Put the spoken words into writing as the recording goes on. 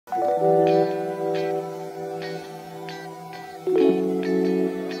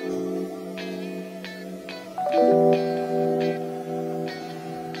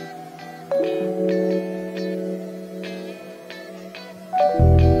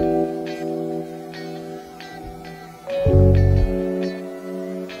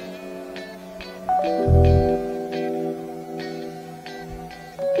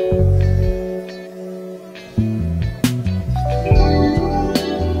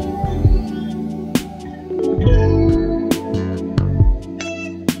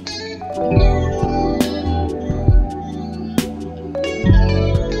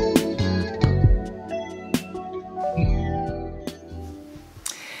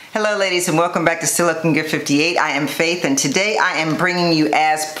Hello ladies and welcome back to Still Looking Good 58. I am Faith and today I am bringing you,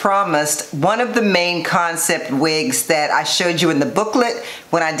 as promised, one of the main concept wigs that I showed you in the booklet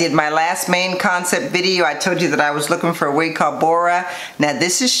when I did my last main concept video. I told you that I was looking for a wig called Bora. Now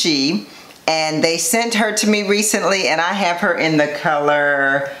this is she, and they sent her to me recently and I have her in the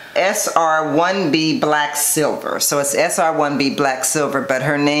color SR1B Black Silver. So it's SR1B Black Silver, but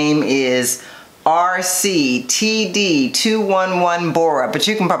her name is RCTD211 Bora, but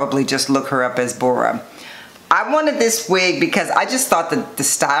you can probably just look her up as Bora. I wanted this wig because I just thought that the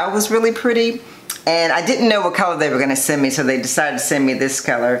style was really pretty and I didn't know what color they were going to send me, so they decided to send me this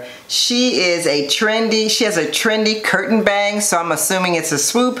color. She has a trendy curtain bang, so I'm assuming it's a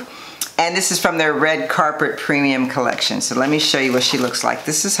swoop, and this is from their Red Carpet Premium Collection. So let me show you what she looks like.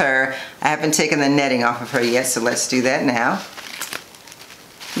 This is her. I haven't taken the netting off of her yet, so let's do that now.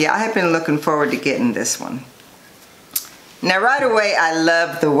 Yeah, I have been looking forward to getting this one. Now right away, I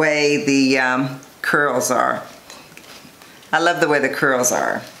love the way the curls are. I love the way the curls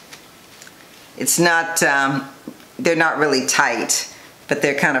are. It's not, they're not really tight, but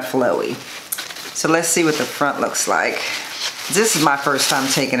they're kind of flowy. So let's see what the front looks like. This is my first time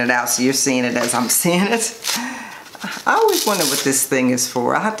taking it out, so you're seeing it as I'm seeing it. I always wonder what this thing is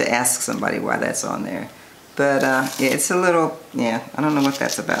for. I'll have to ask somebody why that's on there. But yeah, it's a little, yeah, I don't know what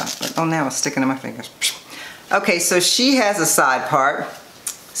that's about. But, oh, now it's sticking to my fingers. Okay, so she has a side part.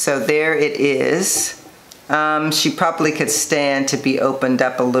 So there it is. She probably could stand to be opened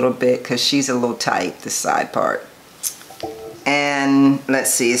up a little bit because she's a little tight, the side part. And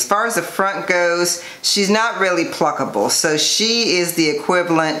let's see, as far as the front goes, she's not really pluckable. So she is the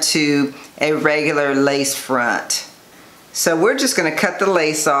equivalent to a regular lace front. So we're just going to cut the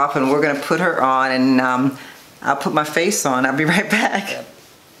lace off and we're going to put her on, and I'll put my face on. I'll be right back.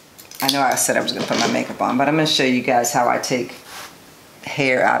 I know I said I was going to put my makeup on, but I'm going to show you guys how I take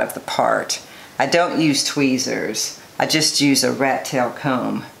hair out of the part. I don't use tweezers. I just use a rat tail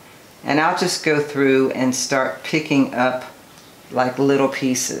comb. And I'll just go through and start picking up like little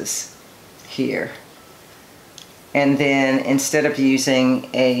pieces here. And then instead of using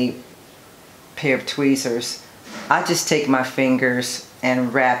a pair of tweezers, I just take my fingers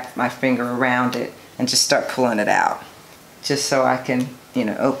and wrap my finger around it and just start pulling it out. Just so I can, you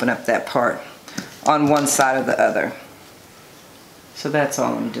know, open up that part on one side or the other. So that's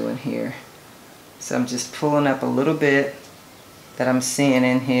all I'm doing here. So I'm just pulling up a little bit that I'm seeing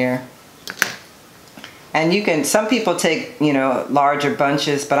in here. And you can, some people take, you know, larger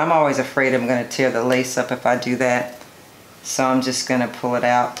bunches, but I'm always afraid I'm going to tear the lace up if I do that. So I'm just going to pull it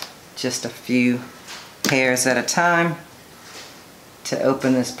out just a few hairs at a time to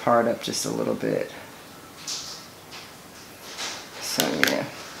open this part up just a little bit. So yeah,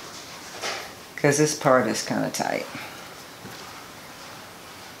 because this part is kind of tight.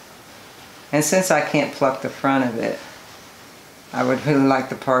 And since I can't pluck the front of it, I would really like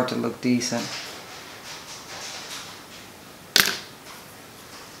the part to look decent.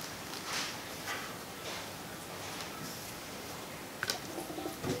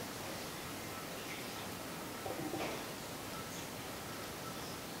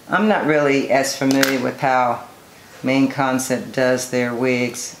 I'm not really as familiar with how Main Concept does their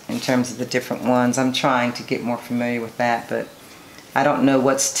wigs in terms of the different ones. I'm trying to get more familiar with that, but I don't know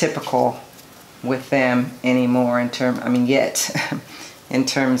what's typical with them anymore in terms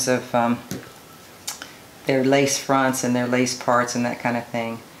of their lace fronts and their lace parts and that kind of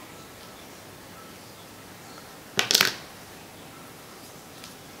thing.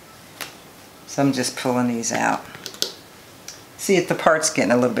 So I'm just pulling these out. See if the part's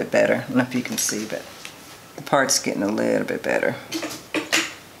getting a little bit better. I don't know if you can see, but the part's getting a little bit better.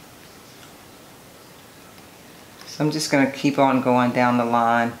 So I'm just going to keep on going down the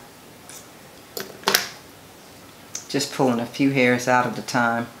line. Just pulling a few hairs out at a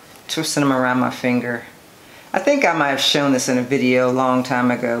time. Twisting them around my finger. I think I might have shown this in a video a long time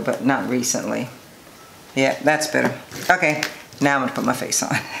ago, but not recently. Yeah, that's better. Okay, Now I'm gonna put my face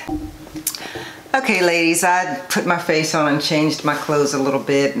on. Okay, ladies, I put my face on and changed my clothes a little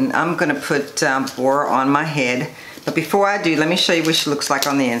bit, and I'm gonna put Bora on my head. But before I do, let me show you what she looks like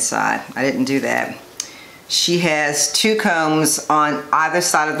on the inside. I didn't do that. She has 2 combs on either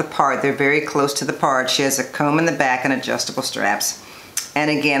side of the part. They're very close to the part. She has a comb in the back and adjustable straps.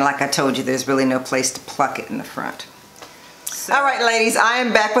 And again, like I told you, there's really no place to pluck it in the front. So, all right, ladies, I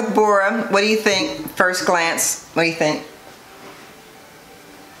am back with Bora. What do you think? First glance, what do you think?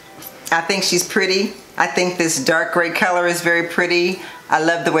 I think she's pretty. I think this dark gray color is very pretty. I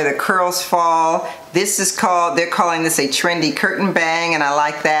love the way the curls fall. This is called, they're calling this a trendy curtain bang, and I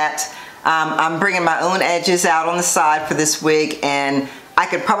like that. I'm bringing my own edges out on the side for this wig, and I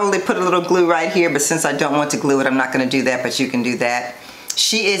could probably put a little glue right here, but since I don't want to glue it, I'm not gonna do that, but you can do that.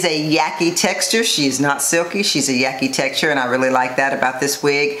 She is a yucky texture. She is not silky. She's a yucky texture, and I really like that about this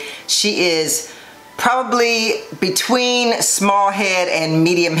wig. She is probably between small head and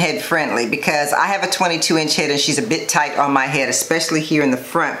medium head friendly, because I have a 22-inch head and she's a bit tight on my head, especially here in the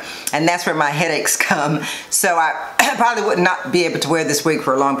front, and that's where my headaches come. So I probably would not be able to wear this wig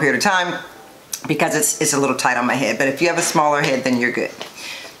for a long period of time because it's a little tight on my head. But if you have a smaller head, then you're good.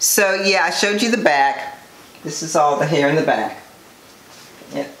 So yeah, I showed you the back. This is all the hair in the back.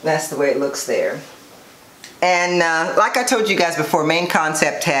 Yeah, that's the way it looks there. And like I told you guys before, Main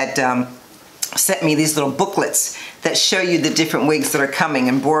Concept had sent me these little booklets that show you the different wigs that are coming,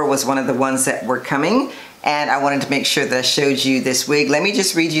 and Bora was one of the ones that were coming, and I wanted to make sure that I showed you this wig. Let me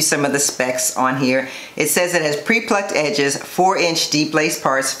just read you some of the specs on here. It says it has pre-plucked edges, 4-inch deep lace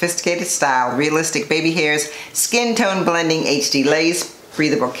parts, sophisticated style, realistic baby hairs, skin tone blending, HD lace,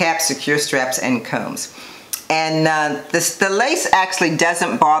 breathable caps, secure straps, and combs. And the lace actually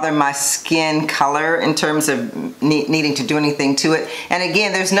doesn't bother my skin color in terms of needing to do anything to it. And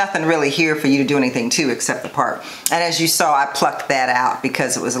again, there's nothing really here for you to do anything to except the part. And as you saw, I plucked that out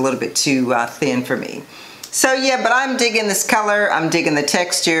because it was a little bit too thin for me. So yeah, but I'm digging this color. I'm digging the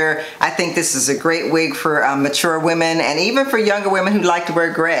texture. I think this is a great wig for mature women and even for younger women who like to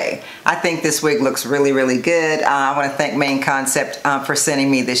wear gray. I think this wig looks really, really good. I want to thank Main Concept for sending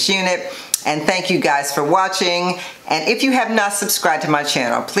me this unit. And thank you guys for watching. And if you have not subscribed to my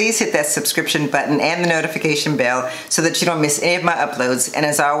channel, please hit that subscription button and the notification bell so that you don't miss any of my uploads. And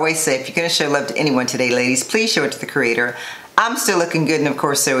as I always say, if you're gonna show love to anyone today, ladies, please show it to the creator. I'm still looking good, and of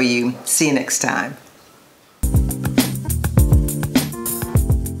course, so are you. See you next time.